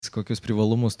kokius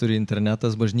privalumus turi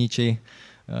internetas bažnyčiai,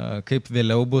 kaip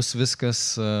vėliau bus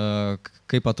viskas,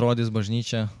 kaip atrodys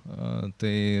bažnyčia,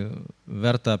 tai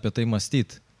verta apie tai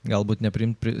mąstyti. Galbūt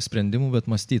nepriimti sprendimų, bet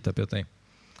mąstyti apie tai.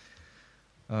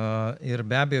 Ir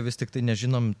be abejo vis tik tai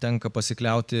nežinom, tenka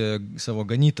pasikliauti savo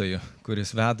ganytoju,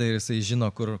 kuris veda ir jisai žino,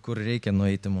 kur reikia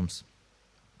nueiti mums.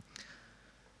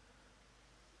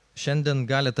 Šiandien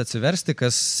galite atsiversti,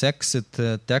 kas seksit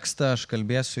tekstą, aš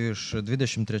kalbėsiu iš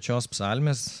 23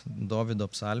 psalmės, Dovydo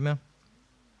psalmė,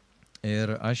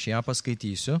 ir aš ją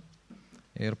paskaitysiu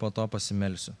ir po to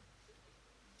pasimelsiu.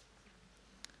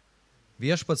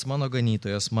 Viešpats mano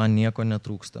ganytojas, man nieko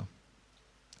netrūksta.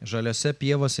 Žaliose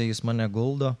pievose jis mane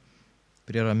guldo,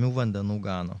 prie ramių vandenų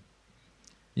gano.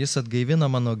 Jis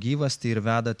atgaivina mano gyvastį ir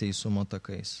veda teisumo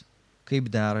takais, kaip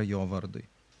dera jo vardui.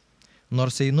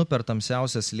 Nors einu per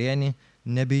tamsiausią slėnį,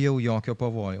 nebijau jokio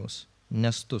pavojaus,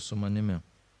 nes tu su manimi.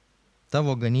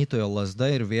 Tavo ganytojo lazda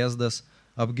ir vėzdas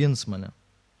apgins mane.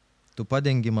 Tu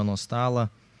padengi mano stalą,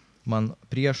 man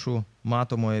priešų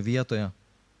matomoje vietoje,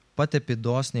 patepi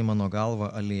dosniai mano galvą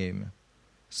aliejumi,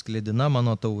 sklidina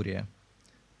mano taurė.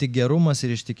 Tik gerumas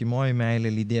ir ištikimoji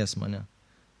meilė lydės mane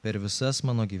per visas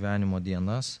mano gyvenimo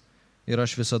dienas ir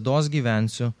aš visados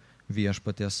gyvensiu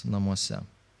Viešpaties namuose.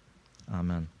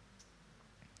 Amen.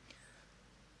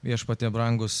 Viešpatie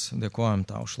brangus, dėkojam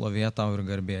tau, šlovė tau ir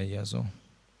garbė Jėzau.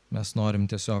 Mes norim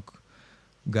tiesiog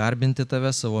garbinti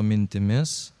tave savo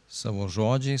mintimis, savo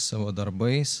žodžiais, savo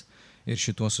darbais ir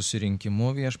šituo susirinkimu,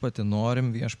 Viešpatie,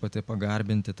 norim, Viešpatie,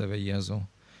 pagarbinti tave, Jėzau.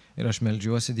 Ir aš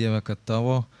meldžiuosi, Dieve, kad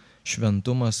tavo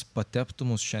šventumas pateptų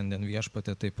mus šiandien,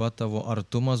 Viešpatie, taip pat tavo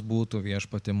artumas būtų,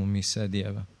 Viešpatie, mumyse,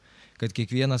 Dieve. Kad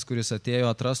kiekvienas, kuris atėjo,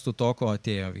 atrastų to, ko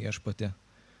atėjo, Viešpatie,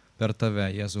 per tave,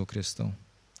 Jėzau Kristau.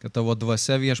 Kad tavo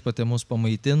dvasia, Viešpatie, mus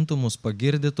pamaitintų, mus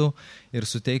pagirdytų ir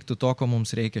suteiktų to, ko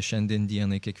mums reikia šiandien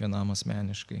dienai kiekvienam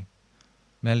asmeniškai.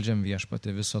 Meldžiam,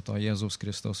 Viešpatie, viso to Jėzaus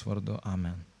Kristaus vardu.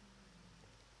 Amen.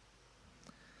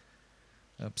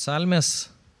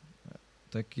 Psalmės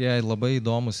tokie labai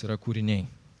įdomus yra kūriniai,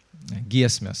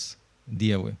 giesmės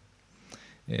Dievui.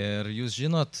 Ir jūs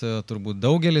žinot, turbūt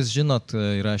daugelis žinot,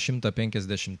 yra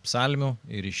 150 psalmių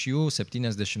ir iš jų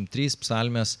 73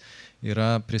 psalmės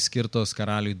yra priskirtos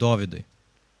karaliui Dovydui.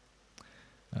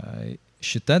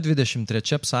 Šita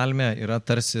 23 psalmė yra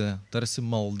tarsi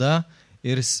malda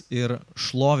ir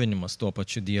šlovinimas tuo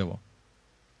pačiu Dievu.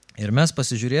 Ir mes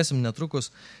pasižiūrėsim netrukus,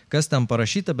 kas ten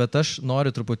parašyta, bet aš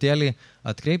noriu truputėlį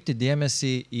atkreipti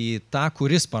dėmesį į tą,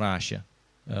 kuris parašė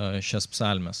šias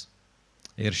psalmes.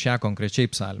 Ir šią konkrečiai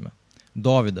psalmę.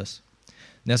 Dovydas.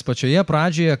 Nes pačioje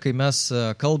pradžioje, kai mes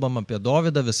kalbam apie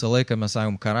Dovydą, visą laiką mes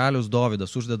sakom karalius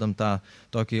Dovydas, uždedam tą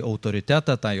tokį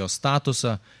autoritetą, tą jo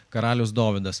statusą, karalius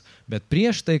Dovydas. Bet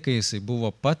prieš tai, kai jisai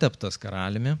buvo pateptas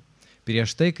karaliumi,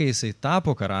 prieš tai, kai jisai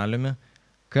tapo karaliumi,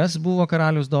 kas buvo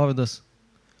karalius Dovydas?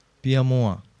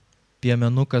 Piemuo,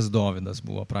 piemenukas Dovydas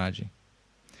buvo pradžiai.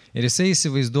 Ir jisai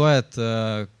įsivaizduojat,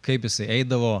 kaip jisai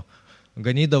eidavo,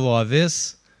 ganydavo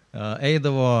avis,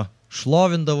 eidavo,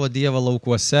 šlovindavo Dievą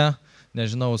laukuose,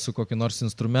 nežinau, su kokiu nors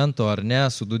instrumentu ar ne,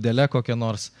 su dūdele kokia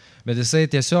nors, bet jisai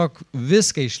tiesiog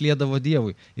viską išliedavo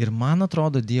Dievui. Ir man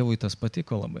atrodo, Dievui tas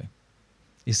patiko labai.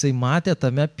 Jisai matė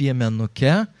tame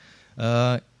piemenuke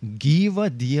gyvą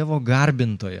Dievo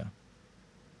garbintoją.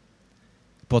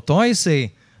 Po to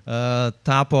jisai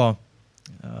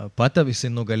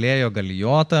jisai nugalėjo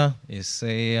Galijotą,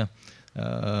 jisai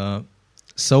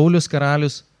Saulius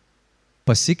karalius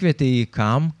pasikvietė jį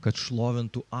kam, kad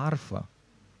šlovintų arfą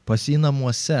pas jį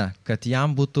namuose, kad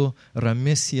jam būtų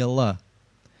rami siela.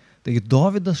 Taigi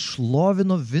Dovydas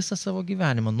šlovino visą savo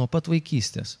gyvenimą nuo pat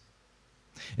vaikystės.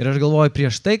 Ir aš galvoju,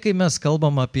 prieš tai, kai mes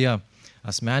kalbam apie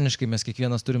asmeniškai, mes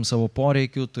kiekvienas turim savo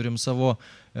poreikių, turim savo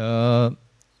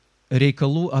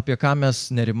reikalų, apie ką mes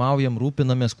nerimaujam,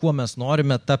 rūpinamės, kuo mes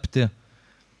norime tapti.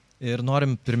 Ir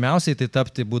norim pirmiausiai tai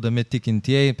tapti, būdami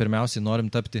tikintieji, pirmiausiai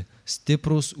norim tapti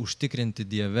stiprus, užtikrinti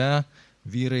Dieve,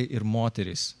 vyrai ir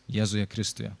moterys Jėzuje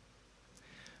Kristuje.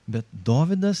 Bet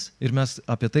Dovydas, ir mes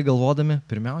apie tai galvodami,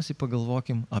 pirmiausiai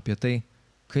pagalvokim apie tai,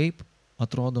 kaip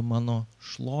atrodo mano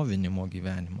šlovinimo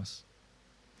gyvenimas.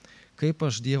 Kaip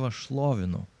aš Dievą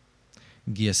šlovinu.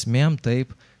 Giesmėm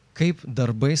taip, kaip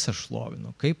darbais aš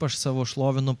šlovinu, kaip aš savo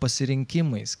šlovinu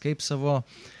pasirinkimais, kaip savo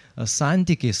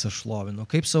santykiais aš šlovinu,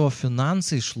 kaip savo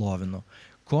finansais šlovinu,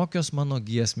 kokios mano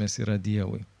giesmės yra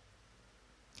Dievui.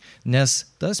 Nes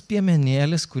tas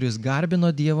piemenėlis, kuris garbino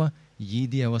Dievą, jį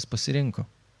Dievas pasirinko.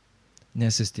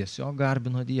 Nes jis tiesiog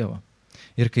garbino Dievą.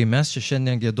 Ir kai mes čia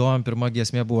šiandien giedojom, pirma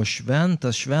giesmė buvo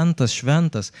šventas, šventas,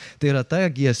 šventas. Tai yra ta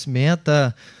giesmė,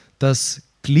 tas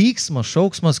klyksmas,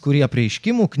 šauksmas, kurį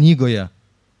Apreiškimų knygoje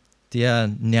tie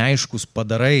neaiškus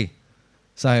padarai,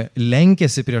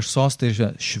 lenkėsi prieš sostą ir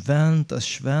žiūrėjo, šventas,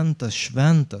 šventas,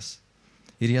 šventas.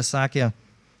 Ir jie sakė,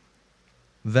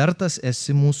 vertas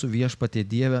esi mūsų viešpatie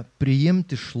Dieve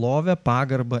priimti šlovę,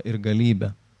 pagarbą ir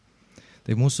galybę.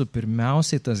 Tai mūsų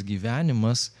pirmiausiai tas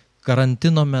gyvenimas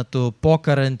karantino metu, po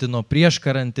karantino, prieš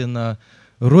karantiną,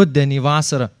 rudenį,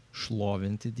 vasarą,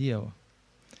 šlovinti Dievą.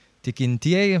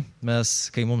 Tikintieji, mes,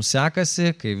 kai mums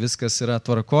sekasi, kai viskas yra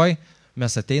tvarkoj,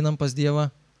 mes ateinam pas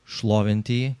Dievą,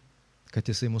 šlovinti jį, kad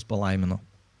jisai mus palaimino.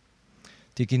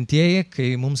 Tikintieji, kai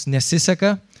mums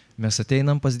nesiseka, mes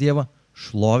ateinam pas Dievą,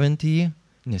 šlovinti jį,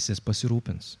 nes jis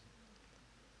pasirūpins.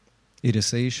 Ir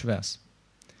jisai išves.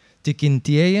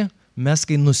 Tikintieji, mes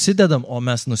kai nusidedam, o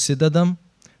mes nusidedam,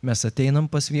 mes ateinam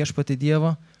pas viešpatį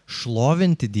Dievą,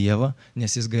 šlovinti Dievą,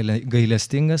 nes jis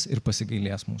gailestingas ir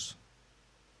pasigailės mūsų.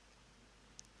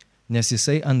 Nes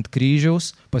jisai ant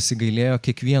kryžiaus pasigailėjo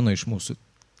kiekvieno iš mūsų.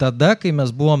 Tada, kai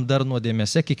mes buvom dar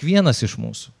nuodėmėse, kiekvienas iš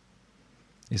mūsų,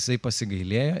 jisai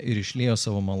pasigailėjo ir išliejo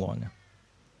savo malonę.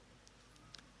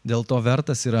 Dėl to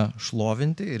vertas yra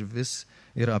šlovinti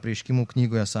ir Apreiškimų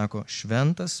knygoje sako,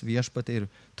 šventas viešpatie ir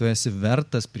tu esi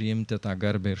vertas priimti tą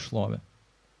garbę ir šlovę.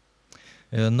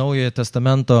 Naujojo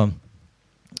testamento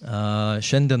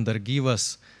šiandien dar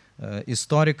gyvas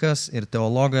istorikas ir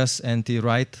teologas N.T.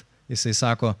 Wright, jisai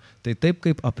sako, tai taip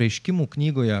kaip Apreiškimų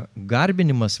knygoje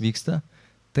garbinimas vyksta,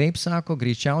 taip sako,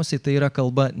 greičiausiai tai yra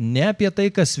kalba ne apie tai,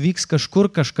 kas vyks kažkur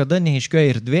kažkada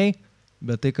neaiškioje erdvėje,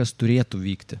 bet tai, kas turėtų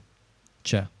vykti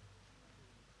čia,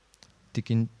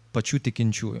 pačių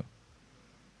tikinčiųjų.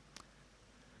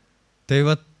 Tai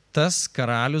va tas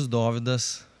karalius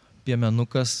Dovydas,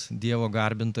 piemenukas, Dievo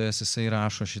garbintojas, jisai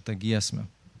rašo šitą giesmę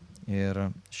ir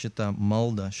šitą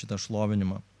maldą, šitą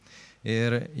šlovinimą.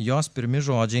 Ir jos pirmi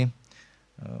žodžiai,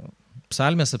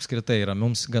 psalmės apskritai yra,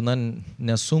 mums gana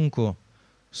nesunku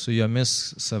su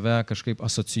jomis save kažkaip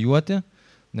asocijuoti,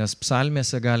 nes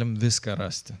psalmėse galim viską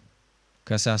rasti.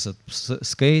 Kas esat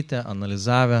skaitę,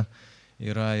 analizavę,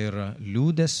 yra ir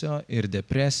liūdesio, ir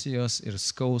depresijos, ir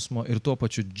skausmo, ir tuo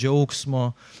pačiu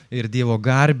džiaugsmo, ir Dievo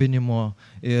garbinimo,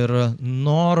 ir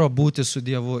noro būti su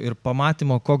Dievu, ir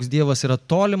pamatymo, koks Dievas yra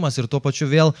tolimas, ir tuo pačiu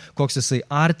vėl, koks jisai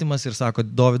artimas, ir sako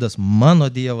Dovydas, mano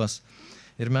Dievas.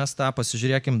 Ir mes tą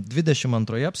pasižiūrėkim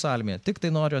 22 psalmėje, tik tai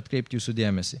noriu atkreipti jūsų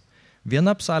dėmesį.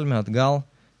 Viena psalmė atgal,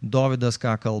 Dovydas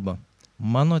ką kalba?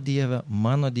 Mano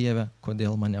Dieve,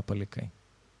 kodėl mane palikai?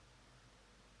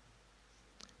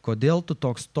 Kodėl tu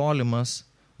toks tolimas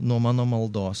nuo mano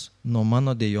maldos, nuo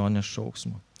mano dejonės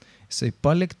šauksmo? Jisai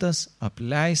paliktas,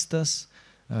 apleistas,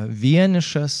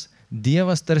 vienišas,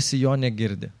 Dievas tarsi jo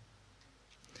negirdi.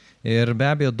 Ir be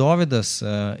abejo, Dovydas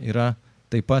yra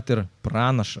taip pat ir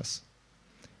pranašas.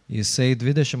 Jisai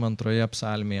 22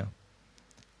 psalmėje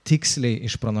tiksliai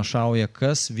išpranašauja,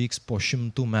 kas vyks po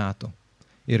 100 metų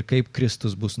ir kaip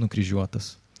Kristus bus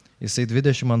nukryžiuotas. Jisai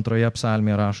 22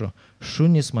 psalmėje rašo,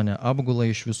 šunys mane apgula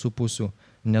iš visų pusių,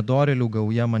 nedorėlių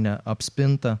gauja mane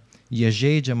apspinta, jie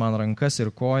žeidžia man rankas ir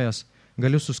kojas,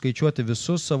 galiu suskaičiuoti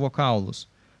visus savo kaulus,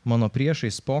 mano priešai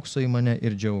spokso į mane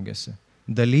ir džiaugiasi,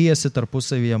 dalyjasi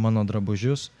tarpusavyje mano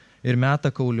drabužius ir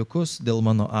meta kauliukus dėl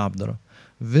mano apdaro.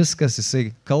 Viskas jisai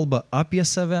kalba apie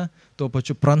save, tuo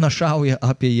pačiu pranašauja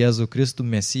apie Jėzų Kristų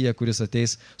Mesiją, kuris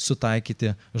ateis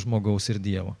sutaikyti žmogaus ir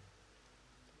Dievo.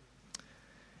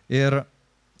 Ir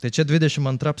tai čia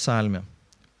 22 psalmė.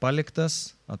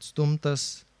 Paliktas,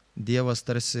 atstumtas, Dievas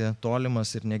tarsi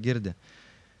tolimas ir negirdi.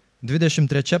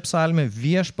 23 psalmė,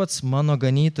 viešpats mano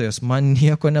ganytojas, man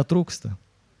nieko netrūksta.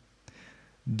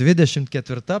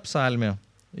 24 psalmė,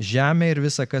 žemė ir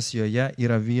visa, kas joje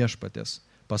yra viešpatės.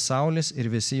 Pasaulis ir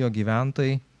visi jo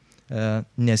gyventojai,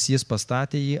 nes jis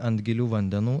pastatė jį ant gilių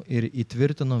vandenų ir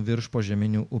įtvirtino virš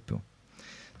požeminių upių.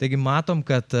 Taigi matom,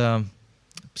 kad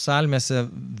psalmėse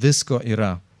visko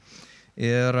yra.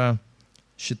 Ir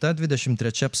šitą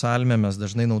 23 psalmę mes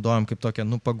dažnai naudojam kaip tokią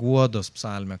paguodos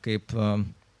psalmę, kaip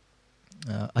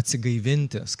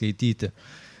atsigaivinti, skaityti.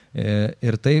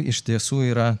 Ir tai iš tiesų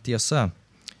yra tiesa.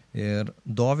 Ir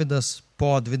Dovydas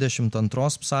po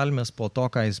 22 psalmės, po to,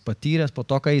 ką jis patyręs, po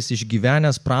to, ką jis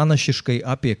išgyvenęs pranašiškai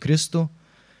apie Kristų,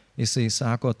 jisai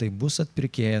sako, tai bus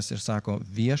atpirkėjas ir sako,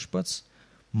 viešpats,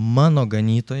 mano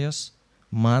ganytojas,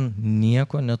 man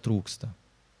nieko netrūksta.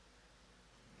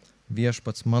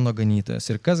 Viešpats mano ganytojas.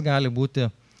 Ir kas gali būti,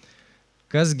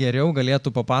 kas geriau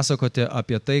galėtų papasakoti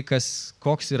apie tai,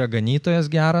 koks yra ganytojas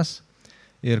geras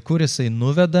ir kur jisai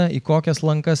nuveda į kokias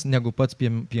lankas, negu pats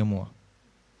piemuo,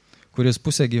 kuris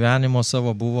pusę gyvenimo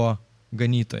savo buvo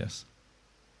ganytojas.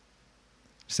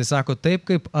 Jisai sako, taip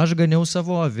kaip aš ganiau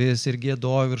savo avis ir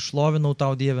giedojau ir šlovinau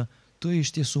tau Dievę, tu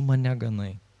iš tiesų mane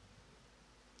ganai.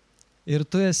 Ir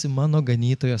tu esi mano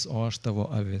ganytojas, o aš tavo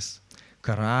avis.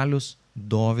 Karalius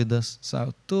Dovydas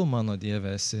sako, tu mano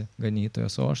Dieve esi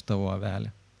ganytojas, o aš tavo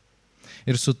avelė.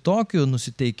 Ir su tokiu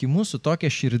nusiteikimu, su tokia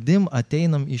širdim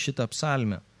ateinam į šitą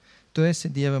psalmę. Tu esi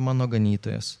Dieve mano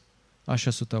ganytojas,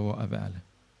 aš esu tavo avelė.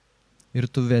 Ir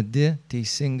tu vedi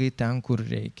teisingai ten, kur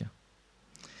reikia.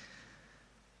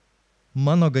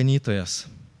 Mano ganytojas,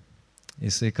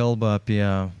 jisai kalba apie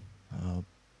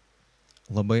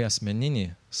labai asmeninį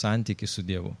santykį su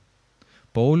Dievu.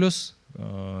 Paulius,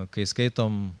 kai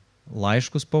skaitom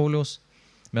laiškus Pauliaus,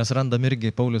 mes randam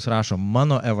irgi, Paulius rašo,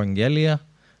 mano evangelija,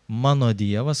 mano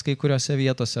Dievas, kai kuriuose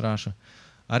vietose rašo.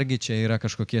 Argi čia yra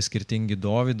kažkokie skirtingi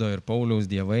Dovydo ir Pauliaus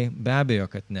dievai? Be abejo,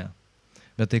 kad ne.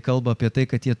 Bet tai kalba apie tai,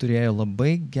 kad jie turėjo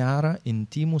labai gerą,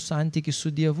 intimų santykį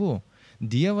su Dievu.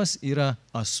 Dievas yra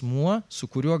asmuo, su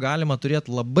kuriuo galima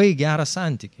turėti labai gerą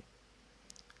santykį.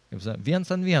 Viens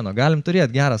ant vieno, galim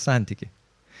turėti gerą santykį.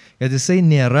 Kad jisai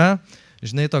nėra,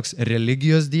 žinai, toks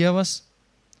religijos Dievas,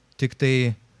 tik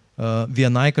tai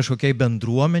vienai kažkokiai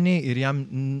bendruomeniai ir jam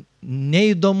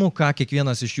neįdomu, ką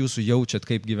kiekvienas iš jūsų jaučiat,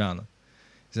 kaip gyvenat.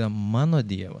 Mano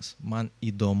Dievas, man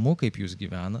įdomu, kaip jūs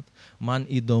gyvenat, man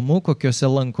įdomu, kokiuose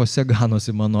lankose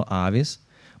ganosi mano avys,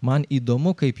 man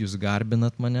įdomu, kaip jūs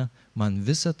garbinat mane, man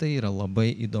visa tai yra labai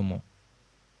įdomu.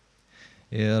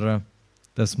 Ir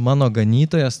tas mano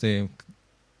ganytojas, tai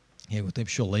jeigu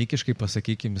taip šiuolaikiškai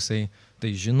pasakykim, jisai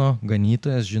tai žino,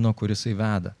 ganytojas žino, kur jisai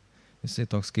veda. Jisai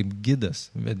toks kaip gidas,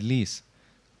 vedlys,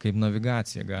 kaip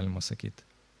navigacija, galima sakyti.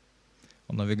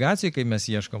 O navigacijai, kai mes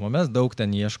ieškom, mes daug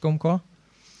ten ieškom ko,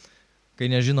 kai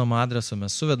nežinom adreso,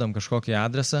 mes suvedam kažkokį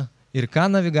adresą ir ką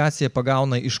navigacija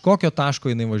pagauna, iš kokio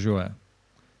taško jinai važiuoja.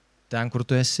 Ten, kur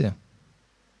tu esi.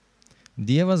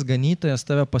 Dievas ganytojas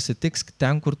tave pasitiks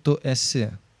ten, kur tu esi.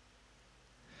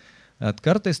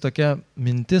 Kartais tokia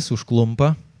mintis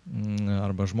užklumpa,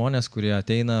 arba žmonės, kurie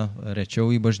ateina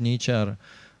rečiau į bažnyčią,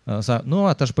 ar sako,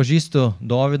 aš pažįstu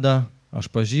Dovydą, aš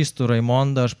pažįstu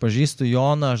Raimondą, aš pažįstu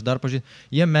Joną, aš dar pažįstu.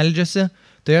 Jie meldžiasi,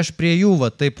 tai aš prie jų,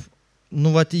 taip,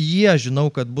 jie žinau,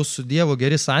 kad bus su Dievu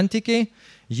geri santykiai,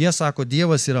 jie sako,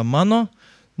 Dievas yra mano,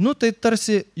 tai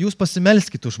tarsi jūs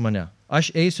pasimelskit už mane.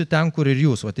 Aš eisiu ten, kur ir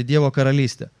jūs, į Dievo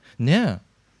karalystę. Ne.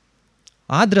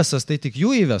 Adresas tai tik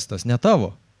jų įvestas, ne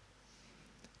tavo.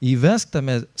 Įvesk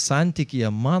tame santykyje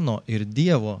mano ir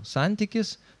Dievo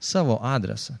santykis savo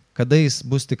adresą, kada jis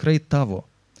bus tikrai tavo.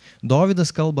 Dovydas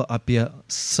kalba apie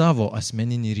savo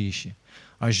asmeninį ryšį.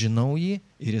 Aš žinau jį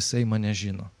ir jisai mane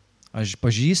žino. Aš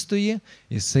pažįstu jį,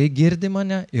 jisai girdi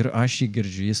mane ir aš jį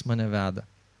girdžiu, jis mane veda.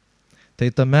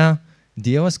 Tai tame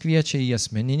Dievas kviečia į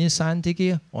asmeninį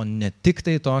santykį, o ne tik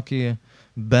tai tokį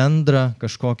bendrą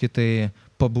kažkokį tai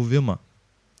pabuvimą.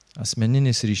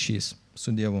 Asmeninis ryšys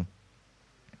su Dievu.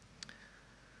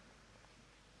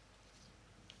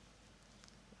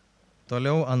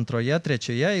 Toliau 2,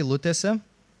 3 eilutėse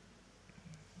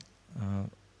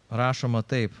rašoma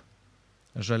taip.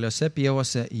 Žaliose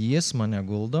pievose jis mane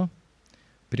guldo,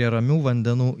 prie ramių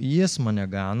vandenų jis mane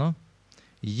gano,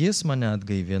 jis mane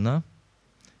atgaivina,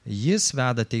 jis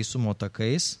veda teisumo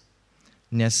takais,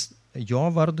 nes jo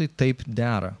vardui taip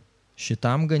dera.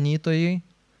 Šitam ganytojai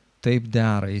taip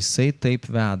dera, jisai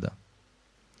taip veda.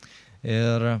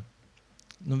 Ir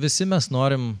visi mes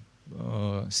norim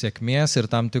sėkmės ir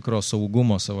tam tikro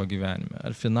saugumo savo gyvenime.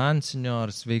 Ar finansinio,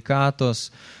 ar sveikatos,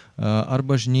 ar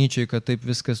bažnyčiai, kad taip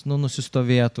viskas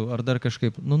nusistovėtų, ar dar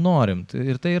kažkaip, norim.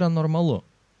 Ir tai yra normalu.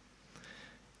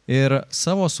 Ir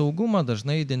savo saugumą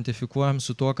dažnai identifikuojam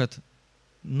su tuo, kad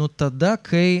tada,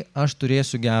 kai aš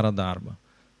turėsiu gerą darbą,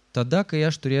 tada, kai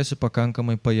aš turėsiu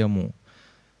pakankamai pajamų,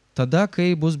 tada,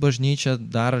 kai bus bažnyčia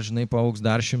dar, paaugs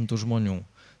dar 100 žmonių,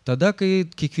 tada, kai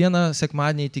kiekvieną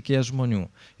sekmadienį tikės žmonių.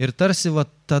 Ir tarsi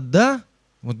tada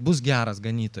bus geras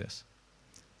ganytojas.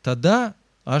 Tada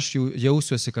aš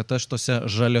jausiuosi, kad aš tose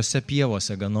žaliose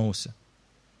pievose ganausi.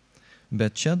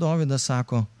 Bet čia Dovydas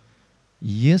sako,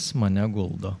 jis mane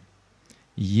guldo,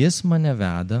 jis mane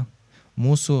veda,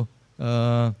 mūsų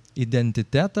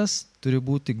identitetas turi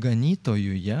būti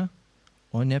ganytojuje,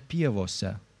 o ne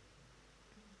pievose.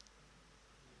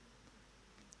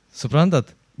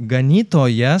 Suprantat?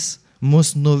 Ganytojas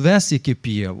mus nuves iki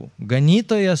pievų.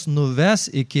 Ganytojas nuves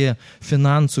iki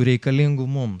finansų reikalingų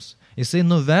mums. Jisai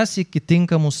nuves iki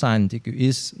tinkamų santykių.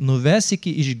 Jis nuves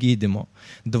iki išgydymo.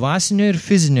 Dvasinio ir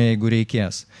fizinio, jeigu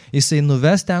reikės. Jisai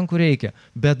nuves ten, kur reikia.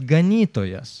 Bet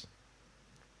ganytojas.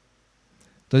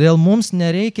 Todėl mums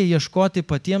nereikia ieškoti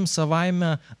patiems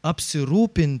savaime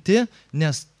apsirūpinti,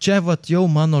 nes čia jau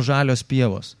mano žalios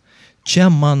pievos. Čia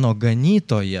mano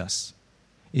ganytojas.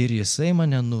 Ir jisai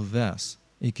mane nuves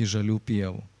iki žalių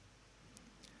pievų.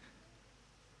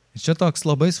 Ir čia toks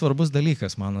labai svarbus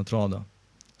dalykas, man atrodo,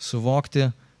 suvokti,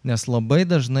 nes labai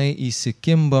dažnai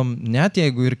įsikimbam, net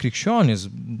jeigu ir krikščionys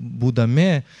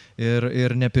būdami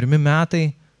ir ne pirmi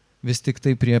metai, vis tik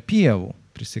tai prie pievų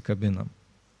prisikabinam.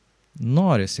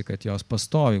 Norisi, kad jos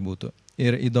pastovi būtų.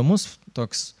 Ir įdomus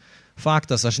toks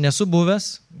faktas, aš nesu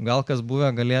buvęs, gal kas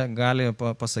buvę gali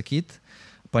pasakyti,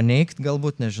 paneigt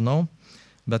galbūt, nežinau,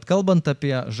 bet kalbant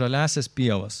apie žaliasias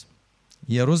pievas,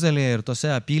 Jeruzalėje ir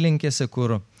tose apylinkėse,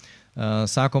 kur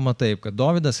sakoma taip, kad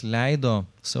Dovydas leido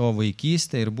savo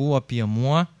vaikystę ir buvo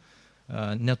piemuo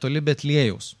netoli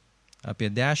Betliejaus, apie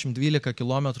 10-12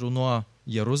 kilometrų nuo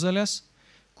Jeruzalės,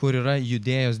 kur yra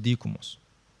Judėjos dykumos.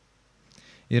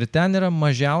 Ir ten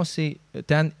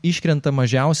ten iškrenta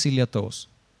mažiausiai lietaus.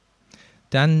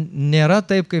 Ten nėra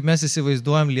taip, kaip mes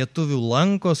įsivaizduojam lietuvių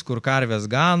lankos, kur karvės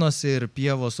ganosi ir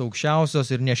pievos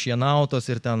aukščiausios ir nešienautos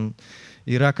ir ten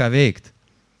yra ką veikti.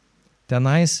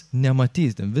 Tenais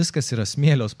nematyti, viskas yra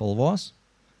smėlio spalvos,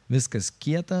 viskas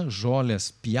kieta,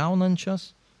 žolės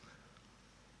pjaunančios.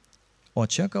 O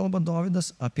čia kalba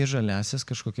Dovydas apie žaliasias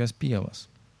kažkokias pievas.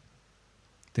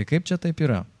 Tai kaip čia taip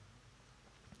yra?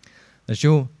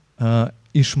 Tačiau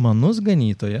išmanus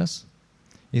ganytojas,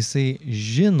 jisai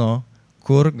žino,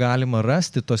 kur galima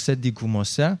rasti tose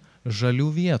dykumose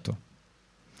žalių vietų.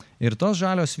 Ir tos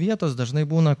žalios vietos dažnai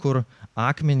būna, kur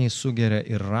akmenys sugeria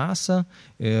ir rasą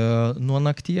nuo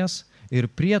nakties ir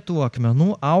prie tų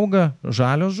akmenų auga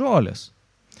žalios žolės.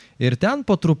 Ir ten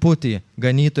po truputį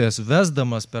ganytojas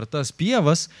vesdamas per tas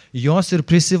pievas, jos ir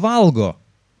prisivalgo.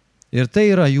 Ir tai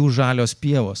yra jų žalios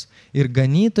pievos. Ir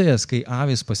ganytojas, kai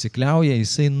avys pasikliauja,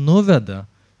 jisai nuveda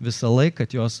visą laiką,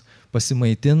 kad jos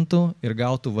pasimaitintų ir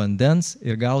gautų vandens,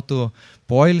 ir gautų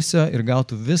poilsio, ir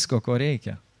gautų visko, ko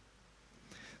reikia.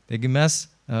 Taigi mes,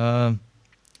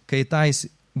 kai tais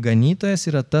ganytojas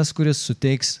yra tas, kuris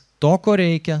suteiks to, ko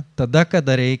reikia, tada,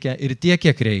 kada reikia ir tiek,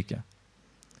 kiek reikia,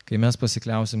 kai mes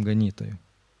pasikliausim ganytojui.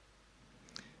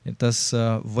 Ir tas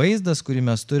vaizdas, kurį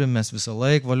mes turim, mes visą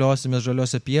laiką valiosimės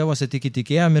žaliose pievose, tik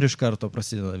įtikėjom ir iš karto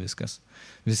prasideda viskas,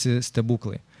 visi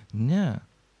stebuklai. Ne.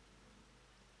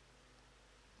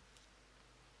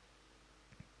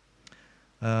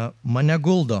 Mane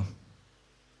guldo.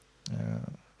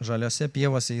 Žaliose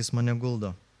pievose jis mane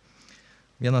guldo.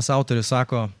 Vienas autorius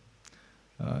sako,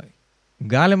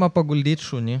 galima paguldyti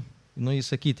šunį,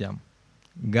 įsakyti jam.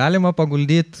 Galima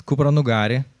paguldyti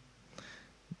kupranugarį,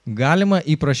 galima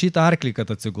įprašyti arklį, kad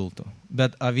atsigultų,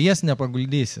 bet avies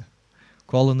nepaguldysi,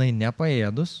 kol jinai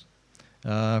nepaėdus,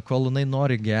 kol jinai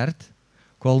nori gerti,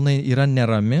 kol jinai yra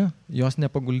nerami, jos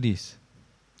nepaguldysi.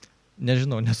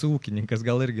 Nežinau, nesu ūkininkas,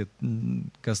 gal irgi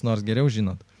kas nors geriau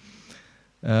žinot.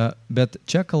 Bet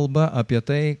čia kalba apie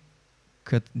tai,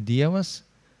 kad Dievas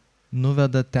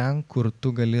nuveda ten, kur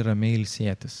tu gali ramiai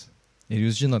ilsėtis. Ir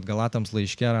jūs žinot, Galatams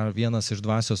laiške yra vienas iš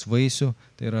dvasios vaisių,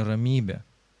 tai yra ramybė.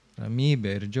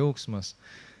 Ramybė ir džiaugsmas.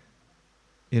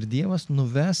 Ir Dievas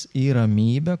nuves į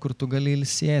ramybę, kur tu gali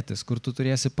ilsėtis, kur tu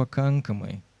turėsi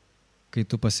pakankamai, kai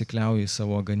tu pasikliauji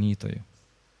savo ganytojui.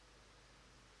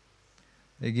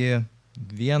 Taigi,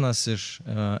 vienas iš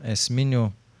esminių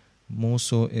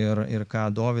mūsų ir ką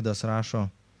Dovydas rašo,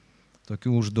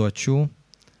 tokių užduočių,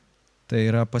 tai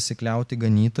yra pasikliauti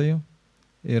ganytoju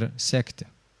ir sekti.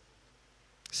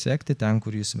 Sekti ten,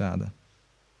 kur jis veda.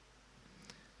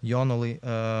 Jono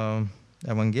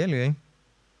Evangelijoje,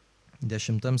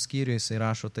 10 skyriuje jisai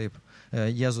rašo taip,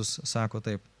 Jėzus sako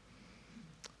taip,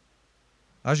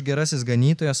 aš gerasis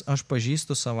ganytojas, aš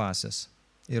pažįstu savasias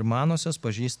ir manosios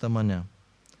pažįsta mane.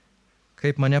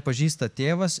 Kaip mane pažįsta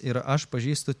tėvas ir aš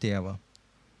pažįstu tėvą.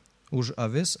 Už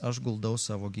avis aš guldau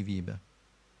savo gyvybę.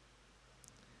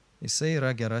 Jisai yra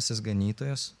gerasis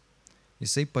ganytojas,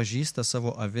 jisai pažįsta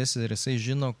savo avis ir jisai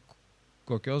žino,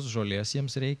 kokios žolės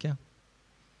jiems reikia,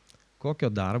 kokio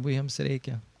darbo jiems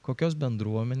reikia, kokios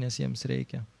bendruomenės jiems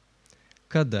reikia,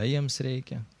 kada jiems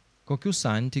reikia, kokių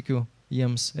santykių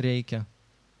jiems reikia.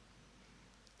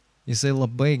 Jisai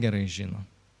labai gerai žino.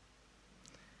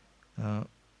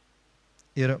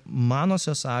 Ir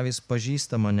manosios avys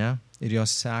pažįsta mane ir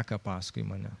jos seka paskui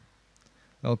mane.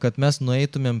 Gal kad mes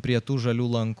nueitumėm prie tų žalių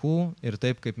lankų ir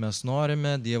taip, kaip mes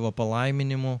norime, Dievo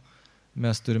palaiminimu,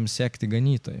 mes turim sekti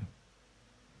ganytojų.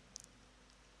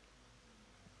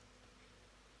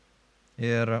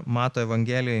 Ir Mato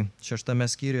Evangelijai 6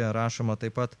 skyriuje rašoma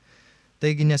taip pat,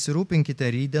 taigi nesirūpinkite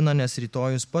rytdieną, nes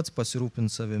rytojus pats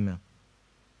pasirūpins savimi.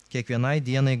 Kiekvienai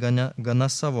dienai gana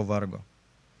savo vargo.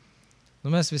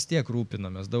 Mes vis tiek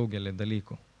rūpinamės daugelį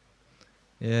dalykų.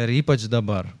 Ir ypač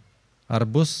dabar. Ar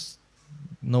bus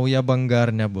nauja banga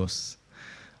ar nebus.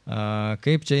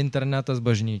 kaip čia internetas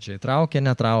bažnyčiai, traukia,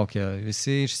 netraukia,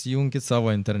 visi išsijunkit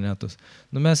savo internetus.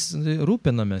 Mes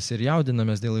rūpinamės ir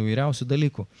jaudinamės dėl įvairiausių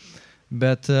dalykų,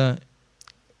 bet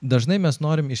dažnai mes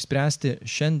norim išspręsti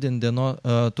šiandien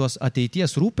tuos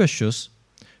ateities rūpesčius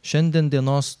šiandien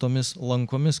dienos tomis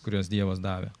lankomis, kurios Dievas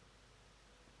davė.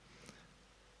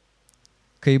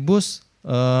 Kai bus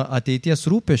ateities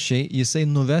rūpesčiai, jisai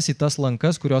nuves į tas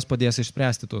lankas, kurios padės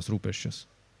išspręsti tuos rūpesčius.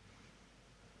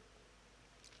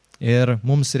 Ir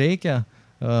mums reikia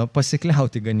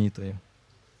pasikliauti ganytoju.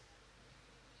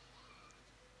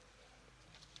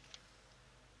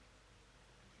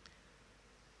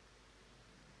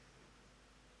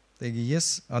 Taigi jis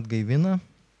atgaivina,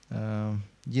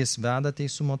 jis veda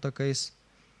teisumo takais,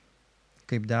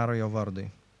 kaip dera jo vardui.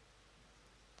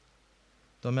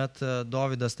 Tuomet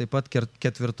Dovydas taip pat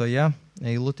 4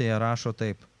 eilutėje rašo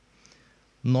taip.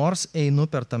 Nors einu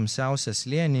per tamsiausią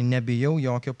slėnį, nebijau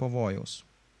jokio pavojaus,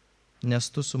 nes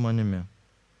tu su manimi.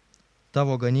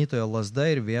 Tavo ganytojo lazda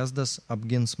ir vėzdas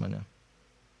apgins mane.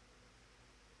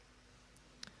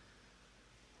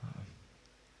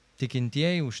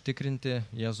 Tikintieji užtikrinti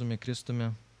Jėzumi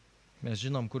Kristumi, mes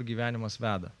žinom, kur gyvenimas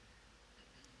veda.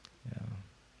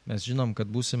 Mes žinom, kad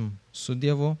būsim su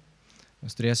Dievu,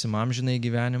 mes turėsim amžinai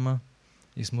gyvenimą,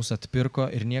 jis mus atpirko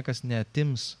ir niekas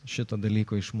neatims šito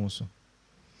dalyko iš mūsų.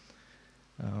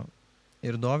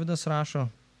 Ir Dovydas rašo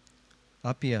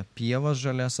apie pievas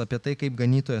žalias, apie tai, kaip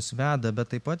ganytojas veda,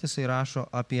 bet taip pat jisai rašo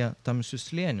apie tamsius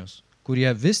slėnius, kurie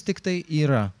vis tik tai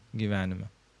yra gyvenime.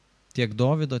 Tiek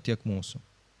Dovydo, tiek mūsų.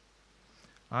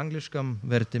 Angliškam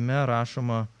vertime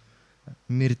rašoma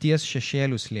mirties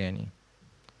šešėlių slėniai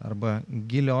arba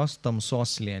gilios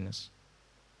tamsos slėnis.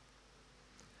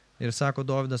 Ir sako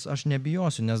Dovydas, aš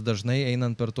nebijosiu, nes dažnai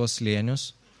einant per tuos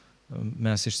slėnius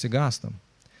mes išsigastam.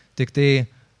 Tik tai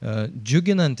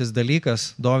džiuginantis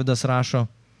dalykas, Dovydas rašo,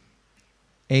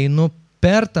 einu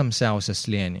per tamsiausią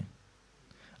slėnį.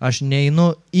 Aš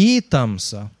neinu į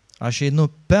tamsą, aš einu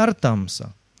per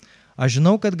tamsą. Aš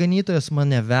žinau, kad ganytojas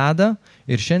mane veda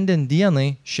ir šiandien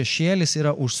dienai šešėlis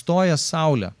yra užstojęs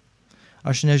saulę.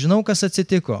 Aš nežinau, kas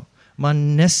atsitiko, man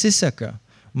nesiseka,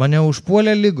 mane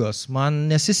užpuolė ligos, man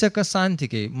nesiseka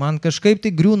santykiai, man kažkaip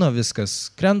tai griūna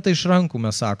viskas, krenta iš rankų,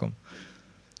 mes sakom.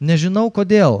 Nežinau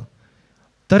kodėl.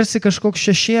 Tarsi kažkoks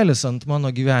šešėlis ant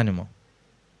mano gyvenimo.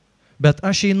 Bet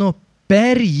aš einu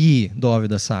per jį,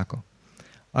 Dovydas sako.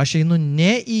 Aš einu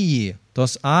ne į jį.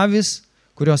 Tos avis,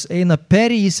 kurios eina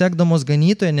per jį sekdamos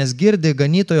ganytoją, nes girdi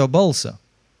ganytojo balsą.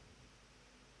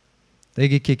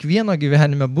 Taigi kiekvieno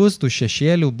gyvenime bus tų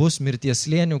šešėlių, bus mirties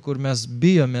slėnių, kur mes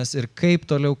bijomės ir kaip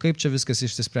toliau, kaip čia viskas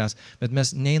išsispręs. Bet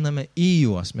mes neiname į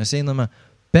juos, mes einame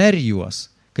per juos,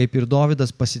 kaip ir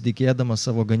Dovydas pasitikėdamas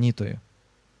savo ganytoju.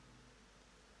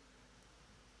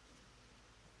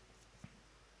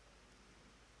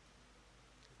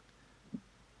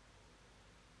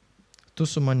 Tu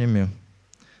su manimi,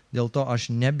 dėl to aš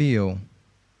nebijau.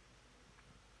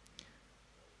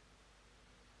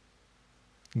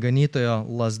 Ganytojo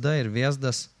lazda ir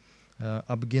vėzdas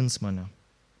apgins mane.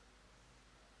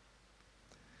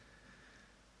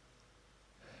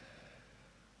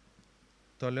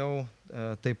 Toliau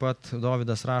taip pat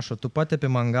Dovydas rašo, tu patepi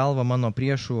man galvą mano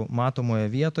priešų matomoje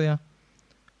vietoje,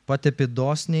 patepi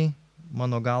dosniai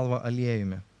mano galvą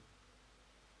aliejumi.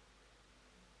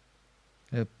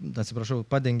 Atsiprašau,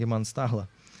 padengi man stalą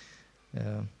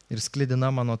ir sklidina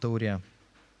mano taurė.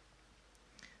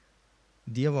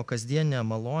 Dievo kasdienė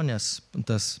malonės,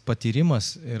 tas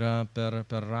patyrimas yra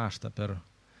per raštą, per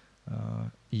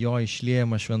jo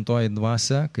išliejimą šventoji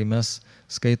dvasia, kai mes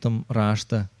skaitom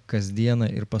raštą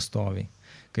kasdieną ir pastoviai.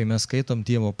 Kai mes skaitom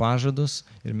Dievo pažadus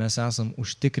ir mes esam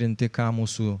užtikrinti, ką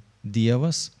mūsų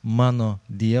Dievas, mano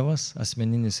Dievas,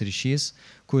 asmeninis ryšys,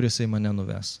 kur jisai mane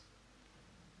nuves.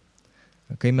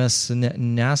 Kai mes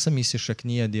nesam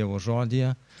įsišaknyję Dievo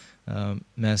žodyje,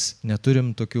 mes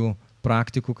neturim tokių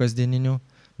praktikų kasdieninių,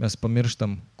 mes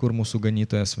pamirštam, kur mūsų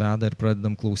ganytojas veda ir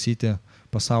pradedam klausyti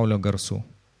pasaulio garsų,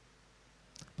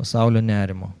 pasaulio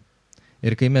nerimo.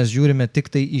 Ir kai mes žiūrime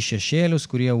tik tai į šešėlius,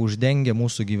 kurie uždengia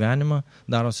mūsų gyvenimą,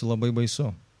 darosi labai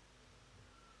baisu.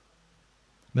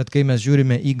 Bet kai mes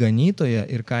žiūrime į ganytoją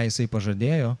ir ką jisai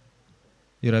pažadėjo,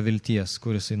 yra vilties,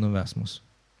 kur jisai nuves mus.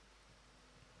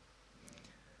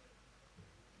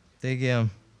 Taigi,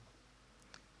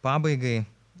 pabaigai,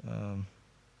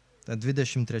 ta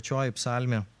 23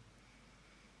 psalmė,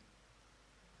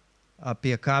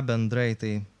 apie ką bendrai,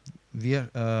 tai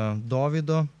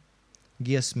Dovydo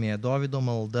giesmė, Dovydo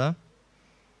malda,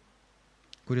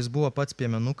 kuris buvo pats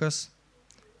piemenukas,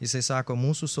 jisai sako,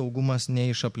 mūsų saugumas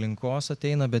ne iš aplinkos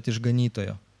ateina, bet iš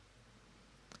ganytojo.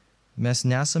 Mes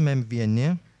nesame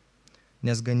vieni,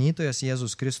 nes Ganytojas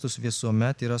Jėzus Kristus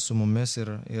visuomet yra su mumis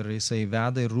ir jisai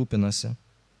veda ir rūpinasi.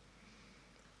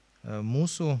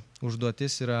 Mūsų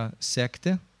užduotis yra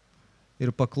sekti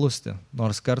ir paklusti,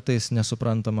 nors kartais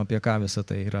nesuprantam, apie ką visą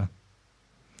tai yra.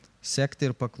 Sekti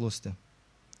ir paklusti.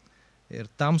 Ir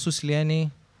tamsūs slėniai,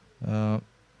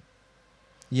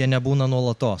 jie nebūna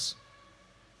nuolatos.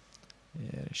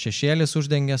 Šešėlis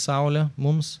uždengia saulę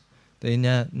mums, tai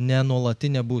ne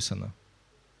nuolatinė būsena.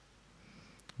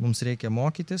 Mums reikia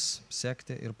mokytis,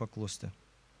 sekti ir paklusti.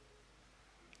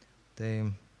 Tai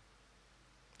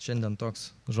šiandien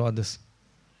toks žodis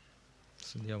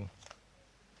su Dievu.